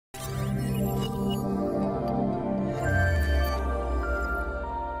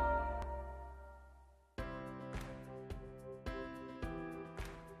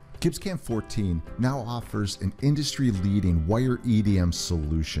GibbsCAM 14 now offers an industry-leading Wire EDM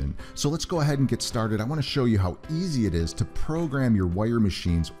solution. So let's go ahead and get started. I want to show you how easy it is to program your wire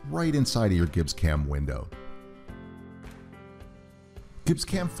machines right inside of your GibbsCAM window.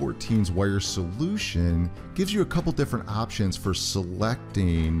 GibbsCAM 14's wire solution gives you a couple different options for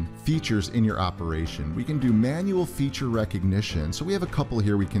selecting features in your operation. We can do manual feature recognition. So we have a couple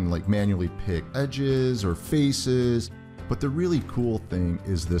here we can manually pick edges or faces. But the really cool thing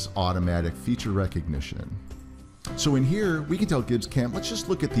is this automatic feature recognition. So in here, we can tell GibbsCAM, let's just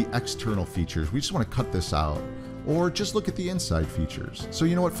look at the external features. We just want to cut this out. Or just look at the inside features. So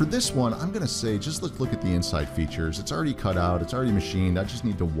you know what, for this one, I'm going to say just let's look at the inside features. It's already cut out, it's already machined. I just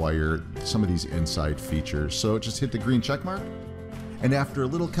need to wire some of these inside features. So just hit the green check mark. And after a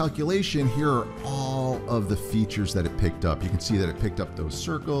little calculation, here are all of the features that it picked up. You can see that it picked up those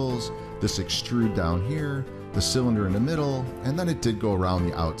circles, this extrude down here, the cylinder in the middle, and then it did go around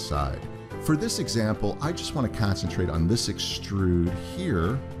the outside. For this example, I just want to concentrate on this extrude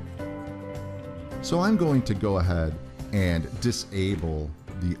here. So I'm going to go ahead and disable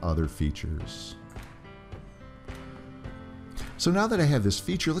the other features. So now that I have this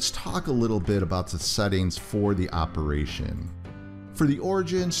feature, let's talk a little bit about the settings for the operation. For the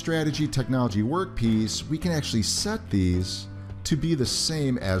origin, strategy, technology workpiece, we can actually set these to be the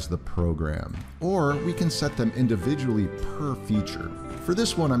same as the program, or we can set them individually per feature. For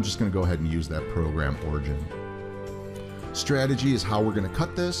this one, I'm just going to go ahead and use that program origin. Strategy is how we're going to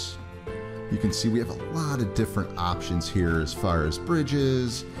cut this. You can see we have a lot of different options here as far as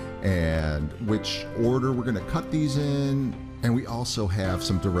bridges and which order we're going to cut these in, and we also have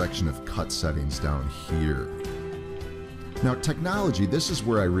some direction of cut settings down here. Now technology, this is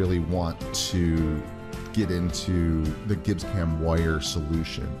where I really want to get into the GibbsCAM wire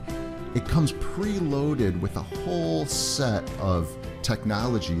solution. It comes preloaded with a whole set of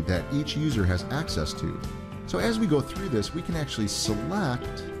technology that each user has access to. So as we go through this, we can actually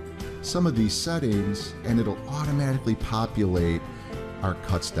select some of these settings and it'll automatically populate our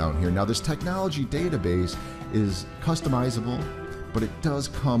cuts down here. Now this technology database is customizable, but it does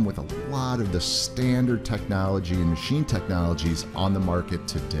come with a lot of the standard technology and machine technologies on the market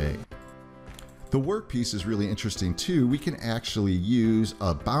today. The workpiece is really interesting too. We can actually use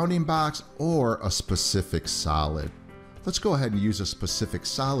a bounding box or a specific solid. Let's go ahead and use a specific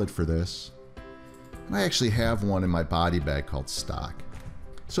solid for this. And I actually have one in my body bag called stock.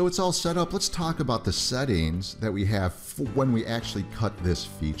 So it's all set up. Let's talk about the settings that we have when we actually cut this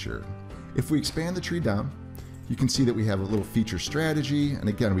feature. If we expand the tree down, you can see that we have a little feature strategy. And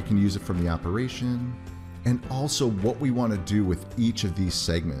again, we can use it from the operation and also what we want to do with each of these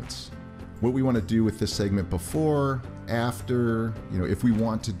segments. What we want to do with this segment before, after, if we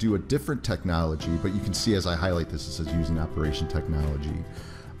want to do a different technology, but you can see as I highlight this, it says using operation technology.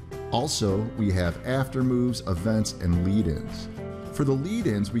 Also, we have after moves, events, and lead-ins. For the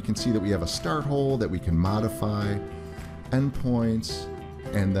lead-ins, we can see that we have a start hole that we can modify, endpoints,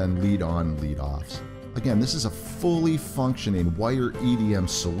 and then lead on, lead offs. Again, this is a fully functioning wire EDM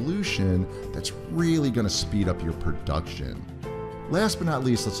solution that's really going to speed up your production. Last but not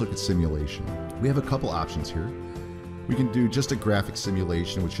least, let's look at simulation. We have a couple options here. We can do just a graphic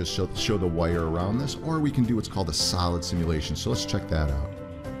simulation, which just show the wire around this, or we can do what's called a solid simulation. So let's check that out.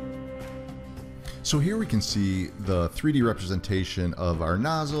 So here we can see the 3D representation of our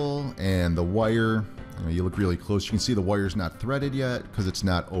nozzle and the wire. You look really close, you can see the wire's not threaded yet because it's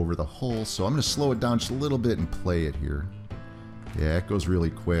not over the hole. So I'm going to slow it down just a little bit and play it here. Yeah, it goes really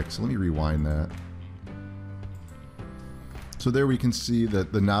quick. So let me rewind that. So there we can see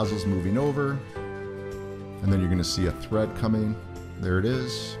that the nozzle's moving over, and then you're going to see a thread coming. There it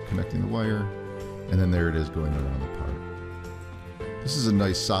is, connecting the wire, and then there it is going around the part. This is a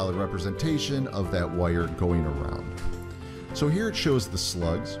nice solid representation of that wire going around. So here it shows the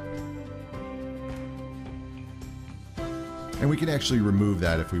slugs. And we can actually remove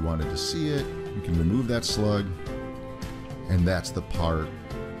that if we wanted to see it. We can remove that slug, and that's the part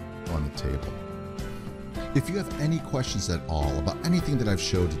on the table. If you have any questions at all about anything that I've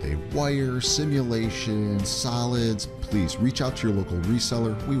showed today, wire, simulation, solids, please reach out to your local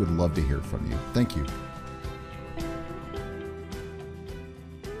reseller. We would love to hear from you. Thank you.